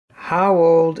How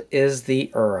old is the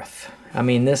Earth? I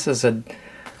mean, this is a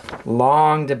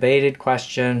long debated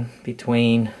question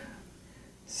between,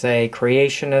 say,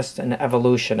 creationists and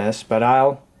evolutionists, but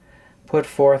I'll put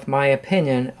forth my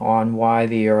opinion on why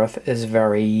the Earth is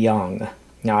very young.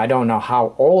 Now, I don't know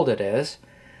how old it is.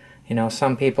 You know,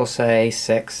 some people say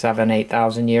 6, 7,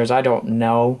 8,000 years. I don't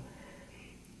know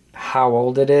how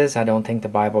old it is. I don't think the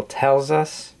Bible tells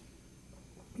us.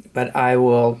 But I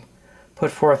will put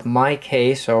forth my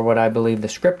case, or what I believe the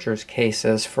Scripture's case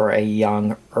is, for a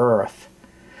young Earth.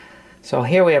 So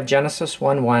here we have Genesis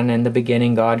 1:1, in the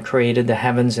beginning God created the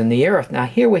heavens and the earth. Now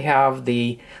here we have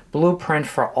the blueprint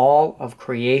for all of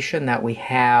creation that we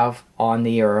have on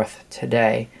the earth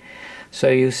today. So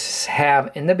you have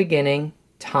in the beginning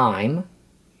time,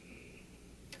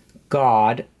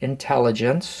 God,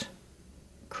 intelligence,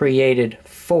 created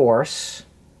force,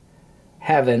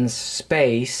 heavens,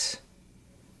 space,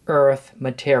 earth,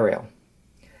 material.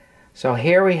 So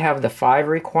here we have the 5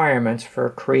 requirements for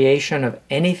creation of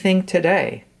anything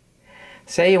today.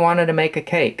 Say you wanted to make a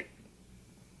cake.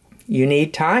 You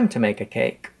need time to make a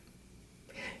cake.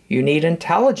 You need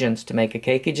intelligence to make a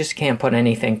cake. You just can't put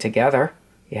anything together.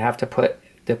 You have to put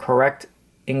the correct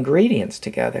ingredients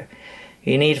together.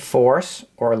 You need force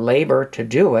or labor to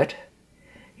do it.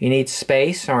 You need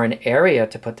space or an area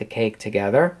to put the cake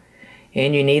together.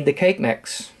 And you need the cake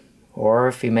mix. Or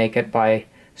if you make it by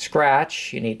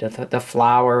scratch, you need the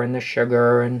flour and the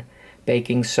sugar and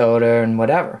baking soda and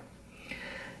whatever.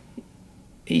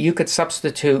 You could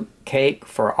substitute cake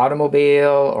for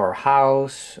automobile or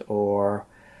house or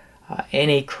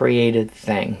any created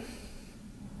thing.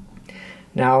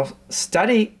 Now,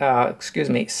 science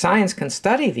can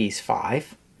study these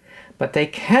 5, but they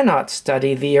cannot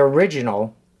study the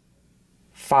original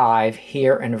 5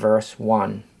 here in verse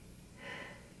 1.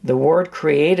 The word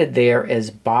created there is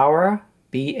bara,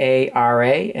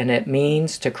 B-A-R-A, and it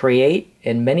means to create,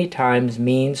 and many times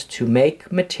means to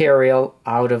make material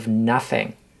out of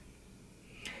nothing.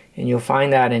 And you'll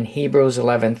find that in Hebrews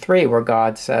 11:3, where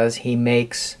God says he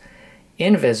makes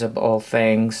invisible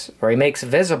things, or he makes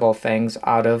visible things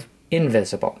out of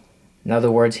invisible. In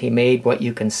other words, he made what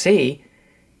you can see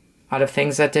out of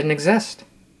things that didn't exist.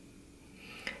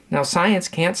 Now, science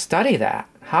can't study that.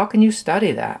 How can you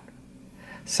study that?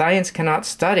 Science cannot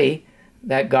study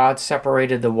that God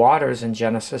separated the waters in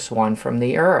Genesis 1 from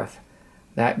the earth,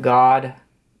 that God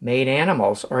made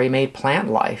animals or he made plant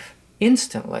life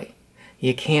instantly.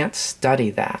 You can't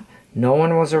study that. No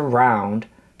one was around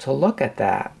to look at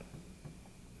that.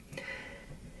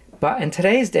 But in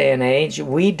today's day and age,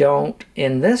 we don't,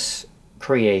 in this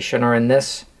creation or in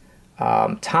this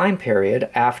time period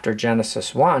after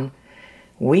Genesis 1,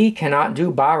 we cannot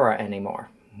do bara anymore.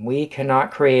 We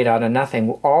cannot create out of nothing.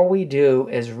 All we do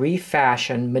is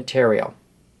refashion material.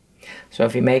 So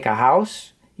if you make a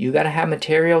house, you got to have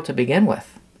material to begin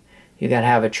with. You got to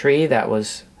have a tree that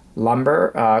was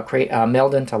lumber,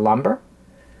 milled into lumber.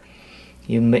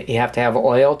 You have to have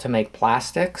oil to make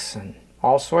plastics and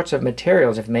all sorts of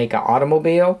materials. If you make an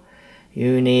automobile,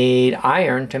 you need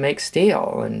iron to make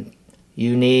steel, and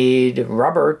you need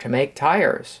rubber to make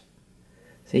tires.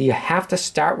 So you have to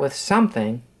start with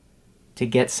something to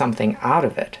get something out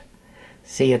of it.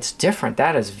 See, it's different.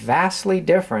 That is vastly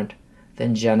different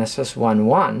than Genesis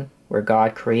 1:1, where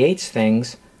God creates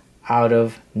things out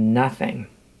of nothing.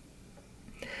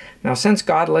 Now, since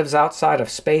God lives outside of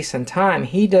space and time,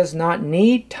 he does not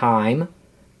need time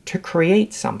to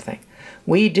create something.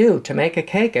 We do. To make a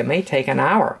cake, it may take an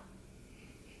hour.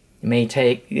 It may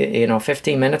take,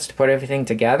 15 minutes to put everything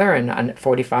together and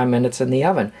 45 minutes in the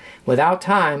oven. Without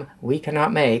time, we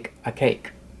cannot make a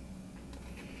cake.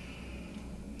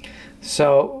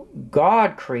 So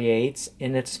God creates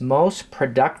in its most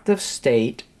productive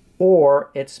state or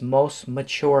its most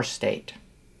mature state.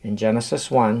 In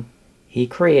Genesis 1, he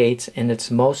creates in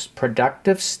its most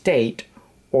productive state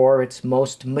or its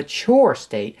most mature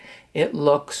state. It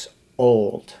looks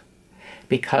old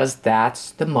because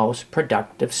that's the most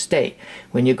productive state.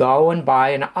 When you go and buy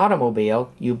an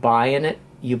automobile, you buy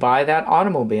that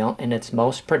automobile in its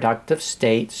most productive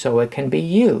state so it can be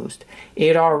used.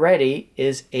 It already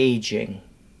is aging.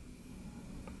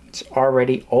 It's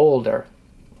already older.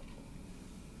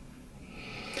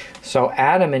 So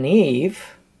Adam and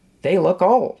Eve, they look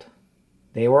old.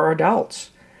 They were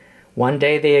adults. One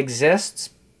day they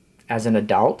exist as an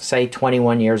adult, say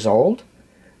 21 years old.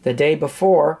 The day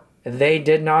before, they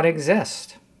did not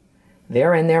exist.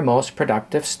 They're in their most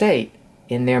productive state,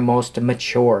 in their most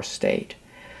mature state.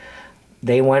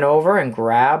 They went over and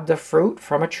grabbed the fruit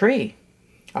from a tree,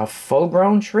 a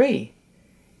full-grown tree,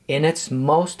 in its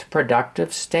most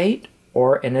productive state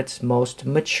or in its most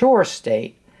mature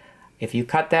state. If you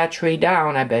cut that tree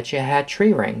down, I bet you had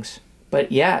tree rings.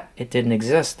 But yet, it didn't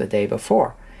exist the day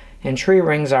before. And tree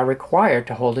rings are required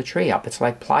to hold a tree up. It's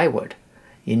like plywood.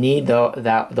 You need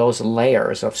those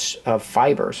layers of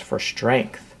fibers for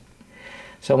strength.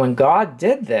 So when God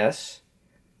did this,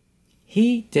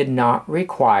 He did not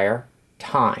require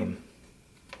time.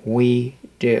 We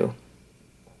do.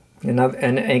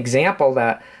 An example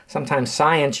that sometimes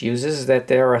science uses is that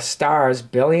there are stars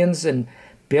billions and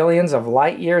billions of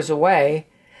light years away.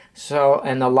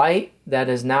 And the light that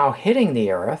is now hitting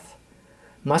the Earth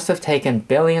must have taken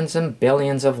billions and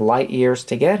billions of light years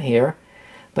to get here,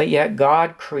 but yet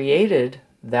God created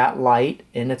that light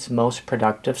in its most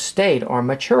productive state or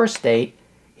mature state.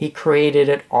 He created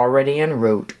it already en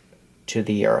route to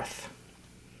the Earth.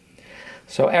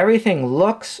 So everything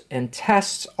looks and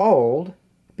tests old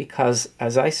because,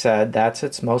 as I said, that's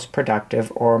its most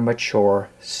productive or mature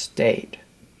state.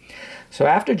 So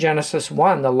after Genesis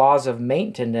 1, the laws of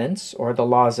maintenance or the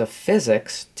laws of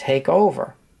physics take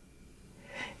over,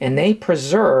 and they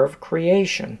preserve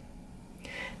creation.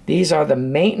 These are the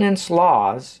maintenance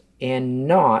laws and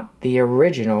not the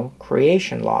original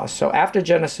creation laws. So after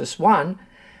Genesis 1,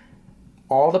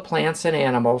 all the plants and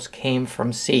animals came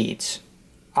from seeds,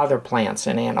 other plants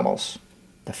and animals.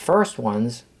 The first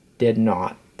ones did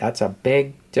not. That's a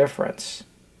big difference.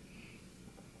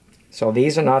 So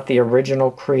these are not the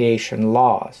original creation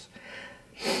laws.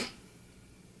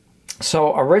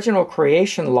 So original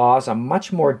creation laws are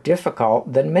much more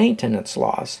difficult than maintenance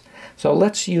laws. So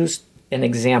let's use an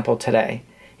example today.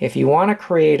 If you want to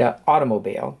create an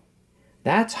automobile,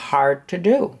 that's hard to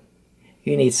do.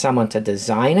 You need someone to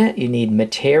design it, you need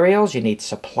materials, you need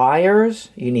suppliers,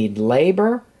 you need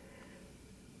labor.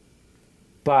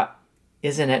 But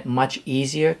isn't it much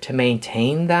easier to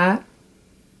maintain that?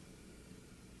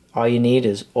 All you need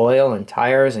is oil and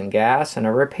tires and gas and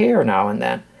a repair now and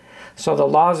then. So the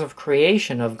laws of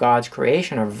creation, of God's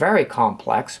creation, are very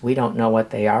complex. We don't know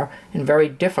what they are, and very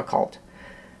difficult.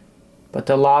 But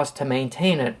the laws to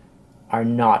maintain it are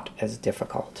not as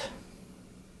difficult.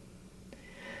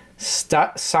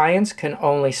 Science can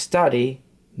only study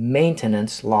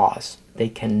maintenance laws. They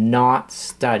cannot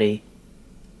study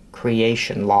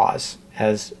creation laws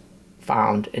as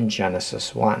found in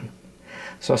Genesis 1.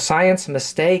 So science's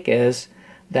mistake is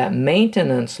that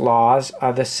maintenance laws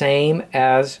are the same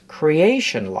as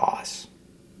creation laws.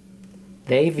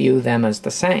 They view them as the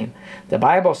same. The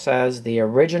Bible says the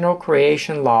original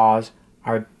creation laws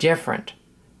are different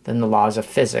than the laws of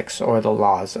physics or the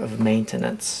laws of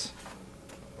maintenance.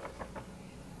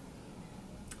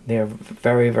 They're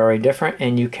very, very different,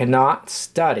 and you cannot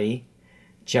study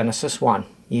Genesis 1.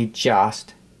 You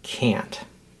just can't.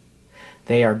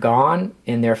 They are gone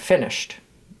and they're finished.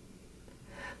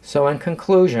 So in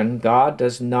conclusion, God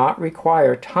does not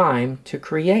require time to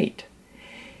create.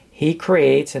 He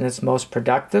creates in its most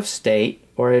productive state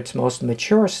or its most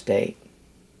mature state.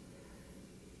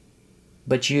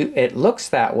 But it looks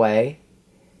that way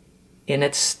and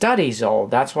it studies old.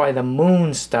 That's why the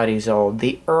moon studies old,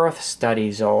 the earth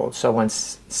studies old. So when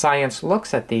science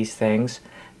looks at these things,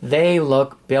 they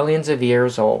look billions of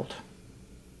years old.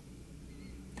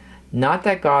 Not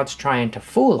that God's trying to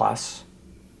fool us,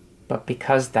 but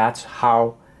because that's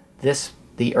how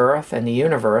the earth and the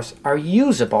universe are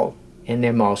usable in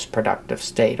their most productive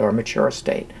state or mature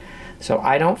state. So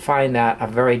I don't find that a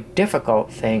very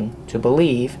difficult thing to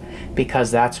believe,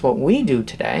 because that's what we do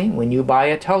today. When you buy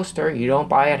a toaster, you don't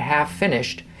buy it half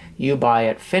finished. You buy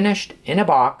it finished in a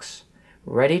box,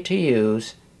 ready to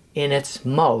use in its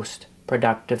most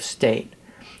productive state.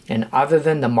 And other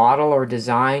than the model or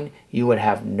design, you would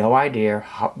have no idea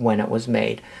when it was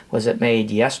made. Was it made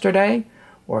yesterday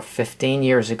or 15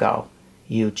 years ago?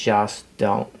 You just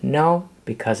don't know,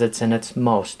 because it's in its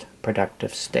most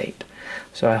productive state.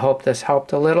 So I hope this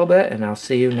helped a little bit, and I'll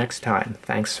see you next time.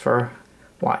 Thanks for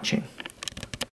watching.